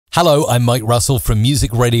Hello, I'm Mike Russell from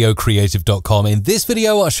musicradiocreative.com. In this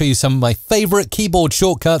video, I'll show you some of my favorite keyboard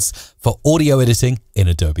shortcuts for audio editing in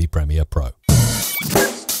Adobe Premiere Pro.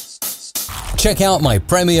 Check out my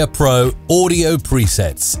Premiere Pro audio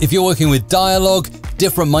presets. If you're working with dialogue,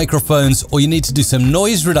 different microphones, or you need to do some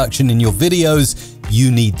noise reduction in your videos,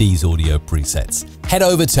 you need these audio presets. Head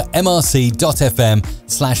over to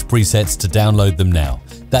mrc.fm/presets to download them now.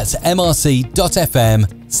 That's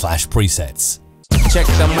mrc.fm/presets. Check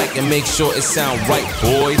the mic and make sure it sound right,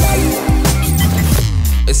 boy.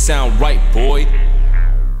 It sound right, boy.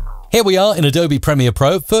 Here we are in Adobe Premiere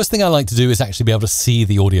Pro. First thing I like to do is actually be able to see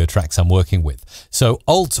the audio tracks I'm working with. So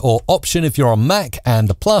Alt or Option if you're on Mac, and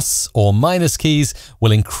the plus or minus keys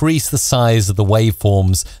will increase the size of the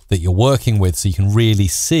waveforms that you're working with so you can really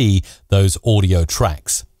see those audio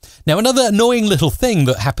tracks. Now, another annoying little thing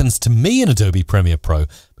that happens to me in Adobe Premiere Pro,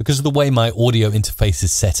 because of the way my audio interface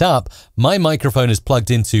is set up, my microphone is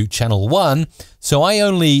plugged into channel 1, so I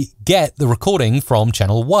only get the recording from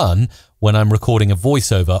channel 1 when I'm recording a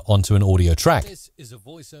voiceover onto an audio track. This is a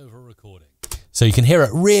voiceover recording. So you can hear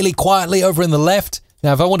it really quietly over in the left.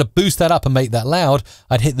 Now, if I want to boost that up and make that loud,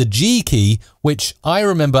 I'd hit the G key, which I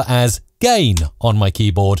remember as gain on my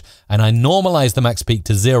keyboard, and I normalize the max peak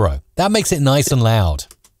to 0. That makes it nice and loud.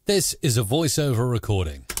 This is a voiceover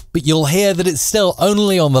recording. But you'll hear that it's still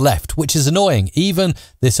only on the left, which is annoying. Even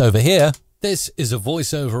this over here, this is a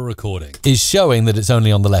voiceover recording, is showing that it's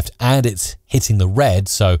only on the left and it's hitting the red.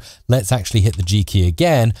 So let's actually hit the G key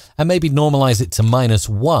again and maybe normalize it to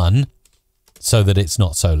 -1 so that it's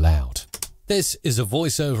not so loud. This is a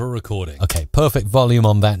voiceover recording. Okay, perfect volume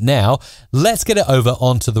on that now. Let's get it over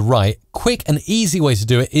onto the right. Quick and easy way to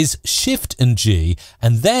do it is Shift and G,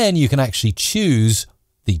 and then you can actually choose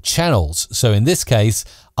the channels. So in this case,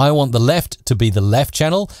 I want the left to be the left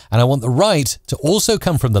channel and I want the right to also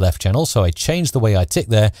come from the left channel. So I change the way I tick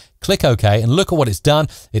there, click OK, and look at what it's done.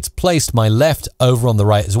 It's placed my left over on the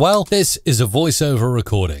right as well. This is a voiceover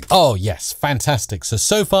recording. Oh yes, fantastic.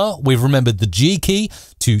 So far we've remembered the G key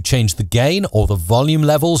to change the gain or the volume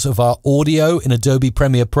levels of our audio in Adobe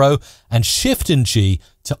Premiere Pro, and Shift and G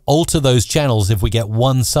to alter those channels if we get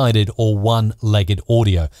one-sided or one-legged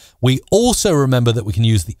audio. We also remember that we can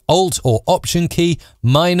use the Alt or Option key,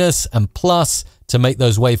 minus and plus, to make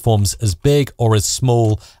those waveforms as big or as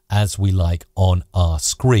small as we like on our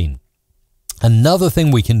screen. Another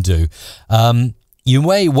thing we can do, you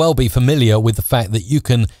may well be familiar with the fact that you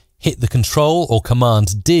can hit the Control or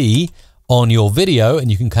Command D on your video, and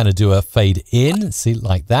you can kind of do a fade in, see,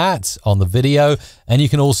 like that on the video, and you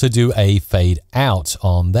can also do a fade out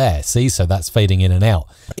on there, see, so that's fading in and out.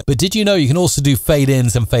 But did you know you can also do fade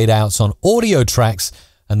ins and fade outs on audio tracks?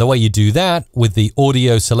 And the way you do that with the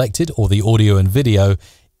audio selected or the audio and video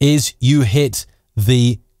is you hit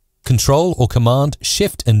the Control or Command,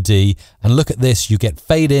 Shift and D, and look at this, you get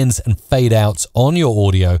fade ins and fade outs on your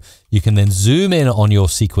audio. You can then zoom in on your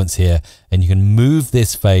sequence here and you can move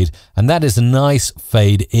this fade, and that is a nice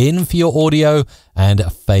fade in for your audio and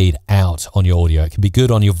a fade out on your audio. It can be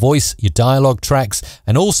good on your voice, your dialogue tracks,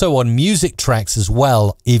 and also on music tracks as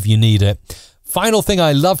well if you need it. Final thing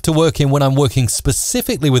I love to work in when I'm working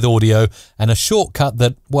specifically with audio, and a shortcut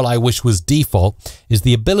that, well, I wish was default, is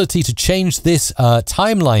the ability to change this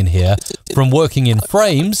timeline here from working in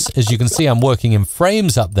frames, as you can see I'm working in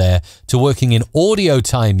frames up there, to working in audio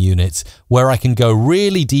time units, where I can go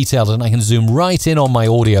really detailed and I can zoom right in on my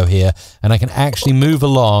audio here, and I can actually move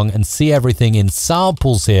along and see everything in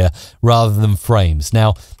samples here rather than frames.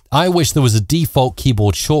 Now, I wish there was a default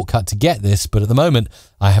keyboard shortcut to get this, but at the moment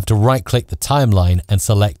I have to right-click the timeline and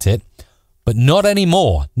select it. But not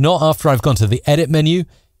anymore, not after I've gone to the Edit menu,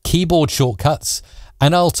 Keyboard Shortcuts,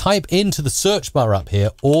 and I'll type into the search bar up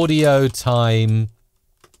here, Audio Time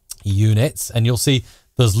Units, and you'll see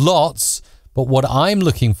there's lots, but what I'm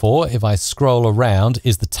looking for, if I scroll around,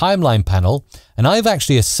 is the timeline panel, and I've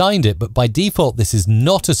actually assigned it, but by default this is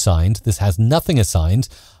not assigned, this has nothing assigned.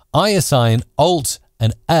 I assign Alt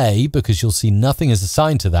and A, because you'll see nothing is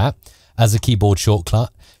assigned to that as a keyboard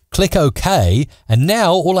shortcut. Click OK, and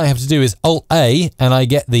now all I have to do is Alt A, and I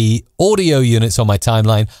get the audio units on my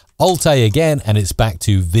timeline. Alt A again, and it's back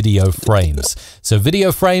to video frames. So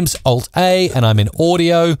video frames, Alt A, and I'm in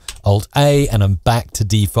audio, Alt A, and I'm back to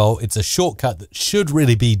default. It's a shortcut that should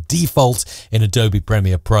really be default in Adobe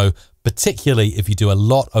Premiere Pro, particularly if you do a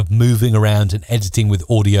lot of moving around and editing with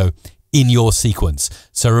audio in your sequence.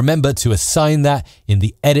 So remember to assign that in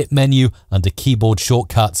the Edit menu under Keyboard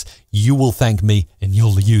Shortcuts. You will thank me and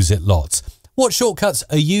you'll use it lots. What shortcuts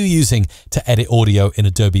are you using to edit audio in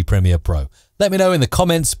Adobe Premiere Pro? Let me know in the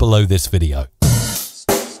comments below this video.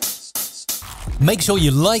 Make sure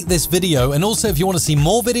you like this video, and also if you want to see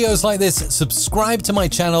more videos like this, subscribe to my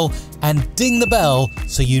channel and ding the bell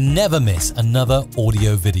so you never miss another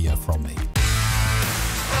audio video from me.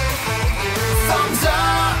 Thumbs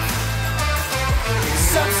up,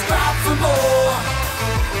 subscribe for more.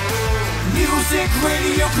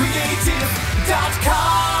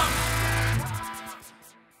 MusicRadioCreative.com